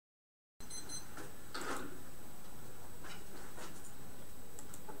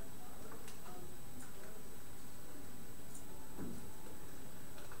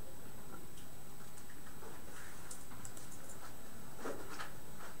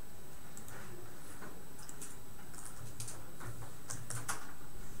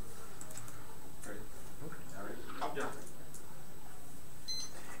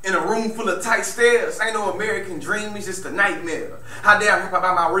room full of tight stairs. Ain't no American dream, it's just a nightmare. How dare I rap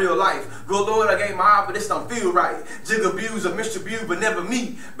about my real life? Good Lord, I gave my eye, but this don't feel right. Jig abuse or Mr. Bew, but never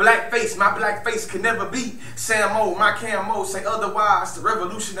me. Black face, my black face can never be. Sam O, my camo, say otherwise. The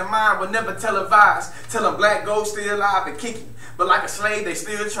revolution in mind will never televise. Tell them black gold still alive and kicking. But like a slave, they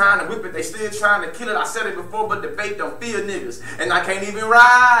still trying to whip it, they still trying to kill it. I said it before, but debate don't fear niggas. And I can't even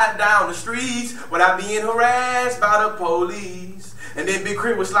ride down the streets without being harassed by the police. And then Big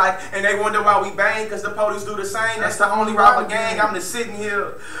Crit was like, and they wonder why we bang, cause the police do the same. That's the only robber gang. I'm just sitting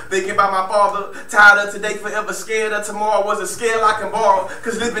here thinking about my father. Tired of today, forever scared of tomorrow. Was a scale I can borrow,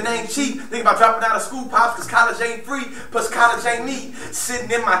 cause living ain't cheap. Thinking about dropping out of school, pops, cause college ain't free, plus college ain't neat.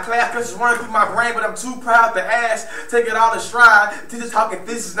 Sitting in my class, cause it's running through my brain, but I'm too proud to ask. Take it all in stride. Teachers talking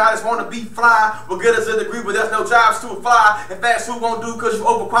physics, now I just wanna be fly. We'll get us a degree, but there's no jobs to apply. And fast food won't do cause you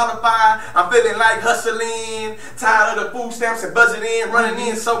overqualified. I'm feeling like hustling. Tired of the food stamps and buzzing in, running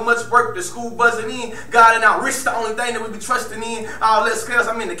in so much work, the school buzzing in. God and our risk, the only thing that we be trusting in. All less scales,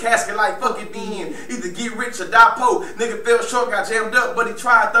 I'm in the casket like fuck it then. Either get rich or die poor. Nigga fell short, got jammed up, but he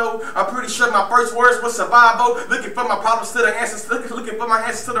tried though. I'm pretty sure my first words was survival. Looking for my problems to the answers, looking for my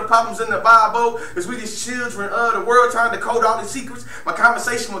answers to the problems in the Bible. Cause we these children of the world trying to code all the secrets. My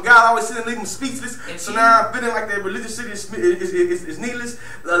conversation with God always sitting leave them speechless. So now I'm feeling like that religious shit is needless.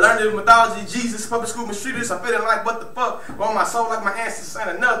 Learning the mythology, Jesus, public school mistreaters. I'm feeling like what the fuck? On my soul like my ancestors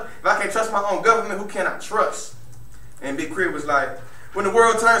ain't enough. If I can't trust my own government, who can I trust? And Big Crib was like, when the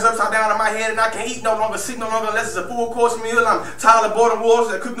world turns upside down on my head and I can't eat no longer, sleep no longer unless it's a full course meal. I'm tired of boredom wars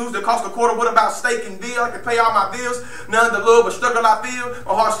that cook news that cost a quarter. What about steak and veal? I can pay all my bills. None of the love but struggle I feel.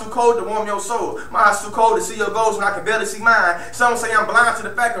 My heart's too cold to warm your soul. My eyes too cold to see your goals when I can barely see mine. Some say I'm blind to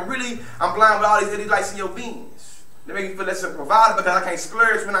the fact that really I'm blind with all these LED lights in your beams. They make me feel less of a provider because I can't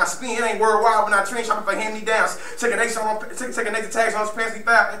splurge when I spend. It ain't worldwide when I train shopping for hand-me-downs. Checking extra tags on his pants he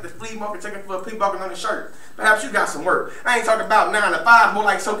found at the flea market, checking for a flea bucket on his shirt. Perhaps you got some work. I ain't talking about 9 to 5, more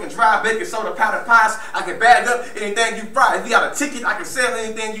like soaking dry baking soda powder pies. I can bag up anything you fry. If you got a ticket, I can sell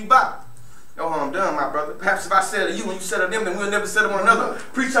anything you buy. No harm done, my brother. Perhaps if I sell to you and you sell to them, then we'll never sell to one another.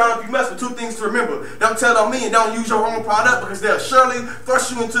 Preach on if you must, but 2 things to remember. Don't tell on me and don't use your own product because they'll surely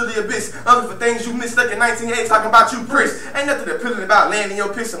thrust you into the abyss. Other for things you missed stuck in 1980 talking about you pricks. Ain't nothing appealing about landing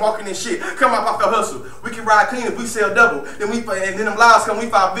your piss and walking in shit. Come up off the hustle. We can ride clean if we sell double. Then them lies come, we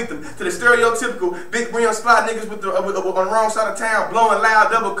fall victim to the stereotypical big rim fly niggas with on the wrong side of town, blowing loud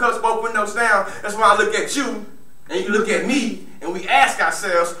double cups, both windows down. That's why I look at you and you look at me. And we ask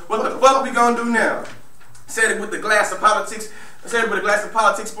ourselves, what the fuck we gonna do now? Said it with the glass of politics. I said it with a glass of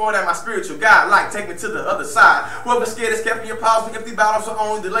politics, poured out my spiritual God, like take me to the other side. Whoever scared is kept in your paws, we empty bottles, so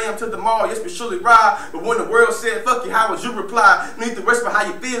only delay them to the mall. Yes, we surely ride. But when the world said, fuck you, how would you reply? Need to whisper how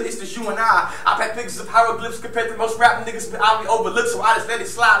you feel, it's just you and I. I pack pictures of hieroglyphs compared to most rap niggas, but I'll be overlooked, so I just let it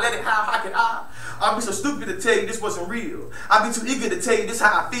slide, let it how can I? I'll be so stupid to tell you this wasn't real. I'll be too eager to tell you this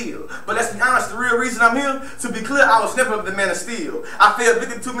how I feel. But let's be honest, the real reason I'm here, to be clear, I was never the man of steel. I failed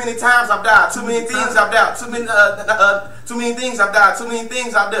victim too many times, I've died. Too many things I've died. Too many things I've died. Too many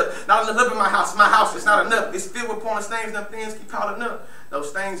things I've done. Not enough in my house. My house is not enough. It's filled with pointless things, and them things keep piling up.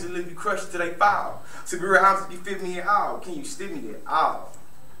 Those things that leave you crushed till they fall. To be real honest, you fit me at all. Can you stick me at all?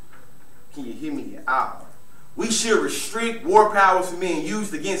 Can you hear me at all? We should restrict war powers from being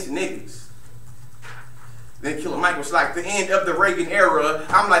used against niggas. Then Killer Mike was like, the end of the Reagan era.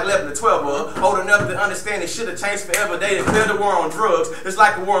 I'm like 11 to 12, old enough to understand it should have changed forever. They declared the war on drugs. It's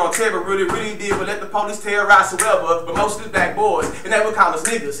like a war on terror, really did, but let the police terrorize whoever. But mostly black boys, and they would call us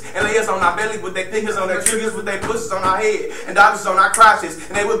niggas. And lay us on our belly with their fingers on their triggers, with their pussies on our head, and dollars on our crotches.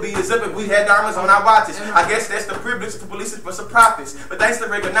 And they would beat us up if we had diamonds on our watches. I guess that's the privilege for police for some profits. But thanks to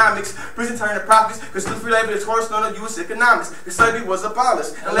Reaganomics, prison turned to profits, because free labor is forced on the U.S. economics. Because slavery was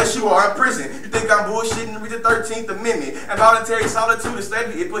abolished, unless you are in prison. You think I'm bullshitting? The 13th Amendment and voluntary solitude and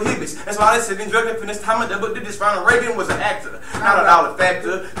slavery it prohibits. That's why they said in drug this time of double did this. Ronald Reagan was an actor, not a dollar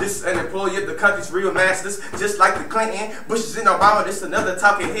factor. This is an employee of the country's real masters, just like the Clinton, Bushes, and Obama. This another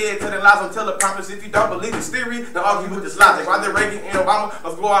talking head telling lies on teleprompters. If you don't believe this theory, then argue with this logic. Why did Reagan and Obama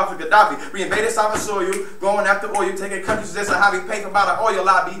must go off for Gaddafi? Reinvaded sovereign soil, going after oil, taking countries as a hobby, pay for about an oil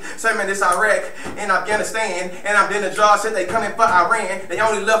lobby. Same in this Iraq and Afghanistan, and I'm in the jar said they coming for Iran. They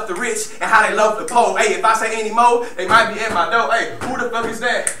only love the rich and how they love the poor. Hey, if I say any more, they might be at my door. Hey, who the fuck is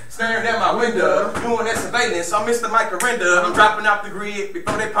that? Staring at my window, doing that surveillance. I'm Mr. Mike Arenda. I'm dropping off the grid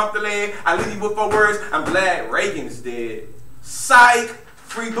before they pump the leg. I leave you with 4 words. I'm glad Reagan's dead. Psych,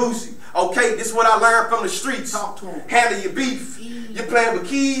 free Boosie. Okay, this is what I learned from the streets. Talk to him. Handle your beef. You're playing with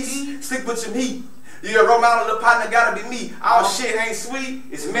keys. Stick with your heat. Yeah, role model, little partner gotta be me. All shit ain't sweet,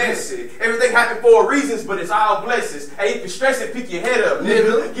 it's messy. Everything happen for reasons, but it's all blessings. Hey, if you're stressing, pick your head up,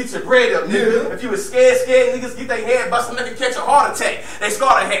 nigga. Get your bread up, nigga. If you was scared niggas get their head busted, nigga catch a heart attack. They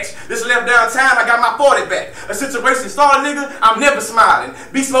scarred a hatch. This left downtown, I got my 40 back. A situation started, nigga, I'm never smiling.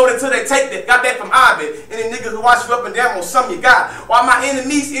 Beast mode until they take that. Got that from Ivan. And the niggas who watch you up and down on something you got. While my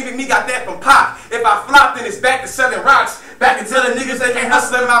enemies envy me, got that from Pop. If I flop, then it's back to selling rocks. Back and telling niggas they can't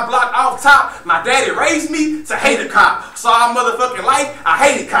hustle in my block off top. My daddy raised me to hate a cop. Saw our motherfucking life, I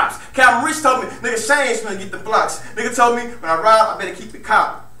hated cops. Calvin Rich told me, nigga, change when I get the blocks. Nigga told me, when I ride, I better keep it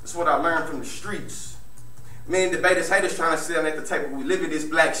cop. That's what I learned from the streets. Me and debaters, haters trying to sit down at the table. We live in this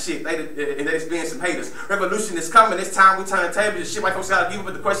black shit. And there's being some haters. Revolution is coming. It's time we turn the tables. This shit white folks gotta give up,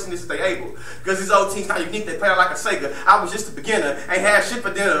 but the question is if they able. Because these old teams not unique. They play like a Sega. I was just a beginner. Ain't had shit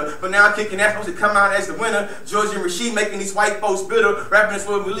for dinner. But now I'm kicking ass. Supposed to come out as the winner. George and Rasheed making these white folks bitter. Rapping is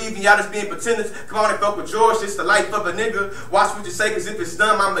what we believe in. Y'all just being pretenders. Come on and fuck with George. It's the life of a nigga. Watch what you say, because if it's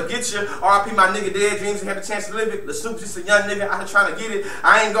dumb, I'ma get you. RIP my nigga dead dreams and have a chance to live it. The Snoop's just a young nigga out here trying to get it.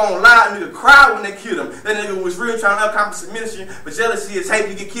 I ain't gonna lie. Nigga cried when they killed him. That nigga was real trying to accomplish a mission, but jealousy is hate.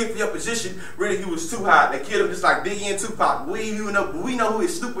 You get killed for your position. Really, he was too hot. They killed him just like Biggie and Tupac. We know who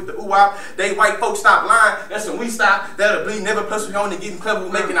is stupid with the ooh-wop. They white folks stop lying. That's when we stop. That'll bleed never. Plus we only getting clever.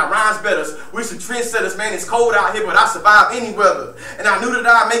 We're making our rhymes better. We're some trendsetters, man. It's cold out here, but I survive any weather. And I knew that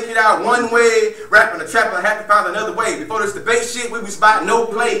I'd make it out one way. Rapping the trap, I had to find another way. Before this debate shit, we was by no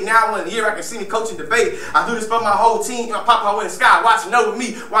play. Now in a year I can see me coaching debate. I do this for my whole team. I pop out in the sky, watching over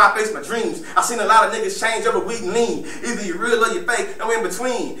me while I face my dreams. I seen a lot of niggas change over weed and lean. Either you real or you fake, no in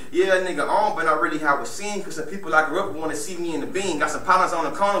between. Yeah, nigga on, but not really how it's seen. Cause the people I grew up with want to see me in the bean. Got some partners on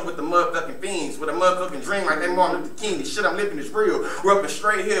the corner with the motherfucking fiends. With a motherfucking dream like they Martin Luther King. The shit I'm living is real. Grew up in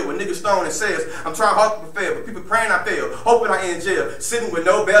straight hill with niggas throwing and says, I'm trying hard to fail, but people praying I fail. Hoping I end jail. Sitting with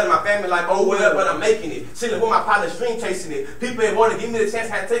no bail in my family like, oh well, but I'm making it. Sitting with my partner's dream chasing it. People ain't want to give me the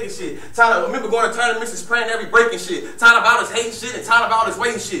chance I had to take it shit. Tired of, remember going to tournaments and spraying every breaking shit. Tired of all this hating shit and tired of all this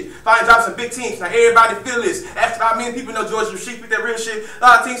waiting shit. Finally dropped some big teams. Now everybody feel this. After about many people know George Rasheed with that real shit. A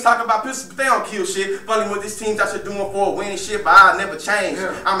lot of teams talking about pistols, but they don't kill shit. Funny what these teams out here doing for a winning shit, but I never change.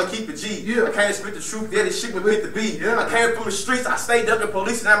 I'ma keep it G. I can't spit the truth, yeah, this shit was meant to be. I came from the streets, I stayed up in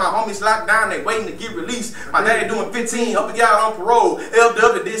police, and now my homies locked down, they waiting to get released. My daddy doing 15, up and y'all on parole.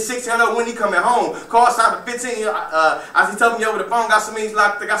 LW did 16, I know when he coming home. Call sign for 15, as he told me over the phone, got some mean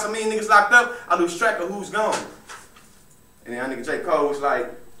niggas locked up, I lose track of who's gone. And then that nigga J. Cole was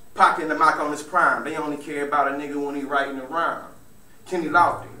like, pocketing the mic on his prime. They only care about a nigga when he writing a rhyme. Kenny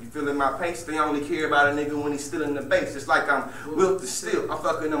Lofty, you feeling my pace? They only care about a nigga when he's still in the base. It's like I'm wilt to still. I'm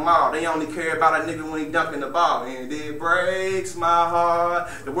fucking them all. They only care about a nigga when he dunking the ball. And it breaks my heart.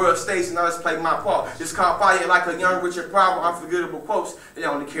 The world stays and I just play my part. Just caught fire like a young Richard Pryor. Unforgettable quotes. They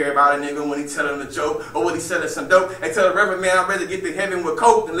only care about a nigga when he telling a joke or when he selling some dope. They tell the reverend man I'd rather get to heaven with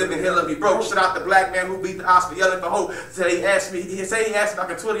coke than live in hell and be broke. Shout out the black man who beat the odds for yelling for hope. So he asked me if I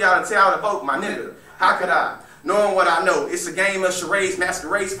can Twitter y'all and tell y'all to vote. My nigga, how could I? Knowing what I know, it's a game of charades,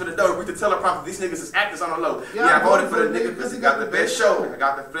 masquerades for the dough. Read the teleprompter, these niggas is actors on the low. Yeah, I voted for the nigga because he got the best show. I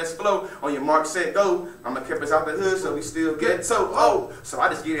got the best flow. On your mark, set, go. I'ma keep us out the hood so we still get so I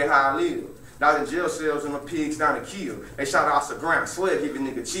just get it how I live. Not in jail cells and the pigs down to kill. They shot off the ground, swear give a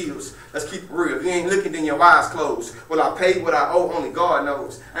nigga chills. Let's keep it real. If you ain't looking, then your eyes closed. Well, I paid what I owe, only God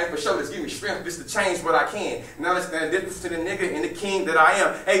knows. I ain't for sure, just give me strength just to change what I can. And understand the difference to the nigga and the king that I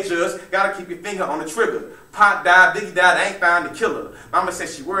am. Hey, Judge, gotta keep your finger on the trigger. Pop died, Biggie died, I ain't found the killer. Mama said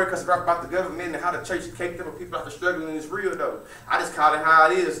she worried because rap about the government and how the church caked up with people out there struggling is real though. I just call it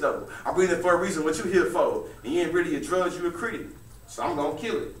how it is though. I'm breathing for a reason, what you here for. And you ain't really a drug, you a critic. So I'm gonna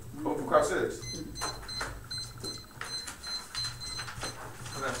kill it. Vote for Cross X.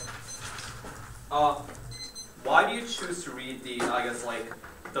 Why do you choose to read the, I guess, like,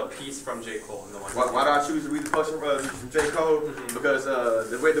 the piece from J. Cole in the one? Why do I choose to read the post from J. Cole? Because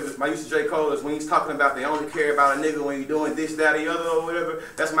the way my use of J. Cole is when he's talking about they only care about a nigga when you're doing this, that, or the other, or whatever.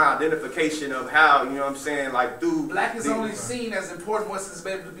 That's my identification of how, you know what I'm saying, like, through... Black is only seen as important once it's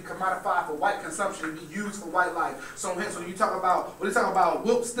able to be commodified for white consumption and be used for white life. So hence, when you talk about,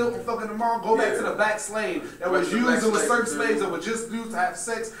 whoop, stilt, and fucking them all, go back to the black slave that was used, it was certain slaves that were just used to have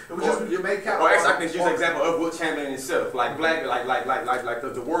sex, it was just to make capital. Or actually, I can use an example of Wilt Chamberlain himself. Like, black,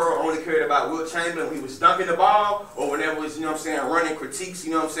 the world only cared about Wilt Chamberlain when he was dunking the ball, or whenever it was, you know what I'm saying, running critiques, you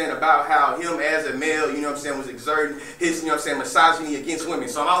know what I'm saying, about how him as a male, you know what I'm saying, was exerting his, you know what I'm saying, misogyny against women.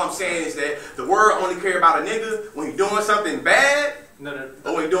 So all I'm saying is that the world only cared about a nigga when he's doing something bad,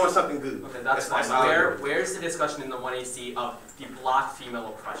 or when he's doing something good. Okay, that's fine. Where's the discussion in the 1AC of the black female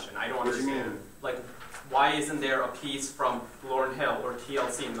oppression? I don't understand. What do you mean? Like, Why isn't there a piece from Lauryn Hill or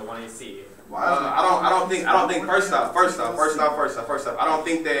TLC in the 1AC? I don't think. First off, I don't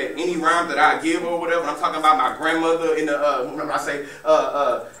think that any rhyme that I give or whatever. I'm talking about my grandmother in the when I say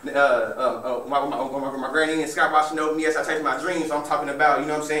my granny and Scott Washington opened me as I chased my dreams. So I'm talking about, you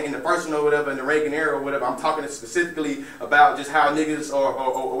know what I'm saying, in the personal or whatever, in the Reagan era or whatever. I'm talking specifically about just how niggas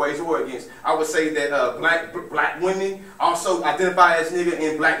are waged war against. I would say that black women also identify as nigga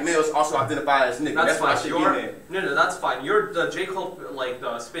and black males also identify as nigga. That's what I should get in. No, that's fine. The J. Cole, like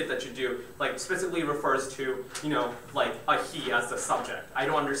the spit that you do, like specifically refers to, you know, like a he as the subject. I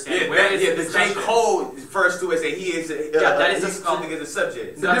don't understand. The J. Cole refers to as a he is that is a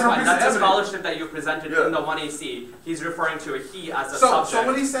subject. So that's fine. That's the scholarship that you presented in the 1AC. He's referring to a he as a subject. So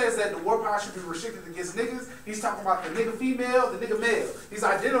when he says that the war power should be restricted against niggas, he's talking about the nigga female, the nigga male. He's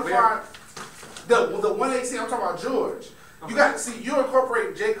identifying the 1AC. I'm talking about George. You got to see, you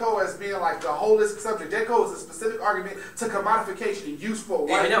incorporate J. Cole as being like the holistic subject. J. Cole is a specific argument to commodification and useful.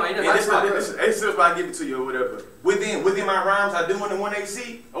 I know. This is why I give it to you or whatever. Within my rhymes I do in the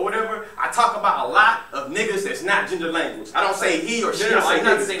 1AC or whatever, I talk about a lot of niggas that's not gender language. I don't say he or she. No, I'm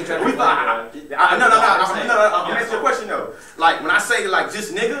not saying gender language. I'm asking you a question though. Like when I say like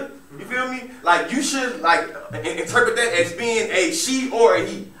just nigga, you feel me? Like you should like interpret that as being a she or a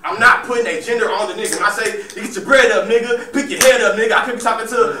he. I'm not putting a gender on the nigga. When I say get your bread up, nigga, pick your head up, nigga, I could be talking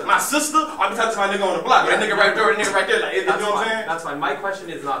to my sister or I be talking to my nigga on the block. That nigga right there, that nigga right there. Like, you know what I'm saying? That's fine. My question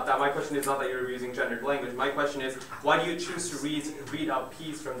is not that. My question is not that you're using gendered language. My question is, why do you choose to read a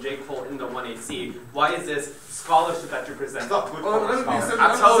piece from J. Cole in the 1AC? Why is this scholarship that you present? I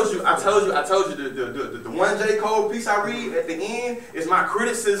told you the one J. Cole piece I read at the end is my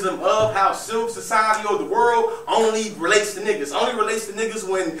criticism of how civil society or the world only relates to niggas. Only relates to niggas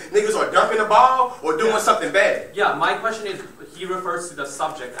when niggas are dumping the ball or doing something bad. Yeah, my question is, he refers to the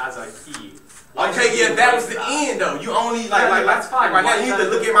subject as a he. Okay, yeah, that was the end though. You only that's fine. Right now you need to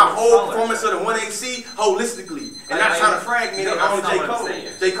look at my whole performance of the 1AC holistically and not trying to fragment it on J. Cole.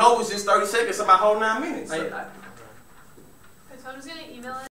 J. Cole was just 30 seconds of my whole 9 minutes. So I'm just gonna email it.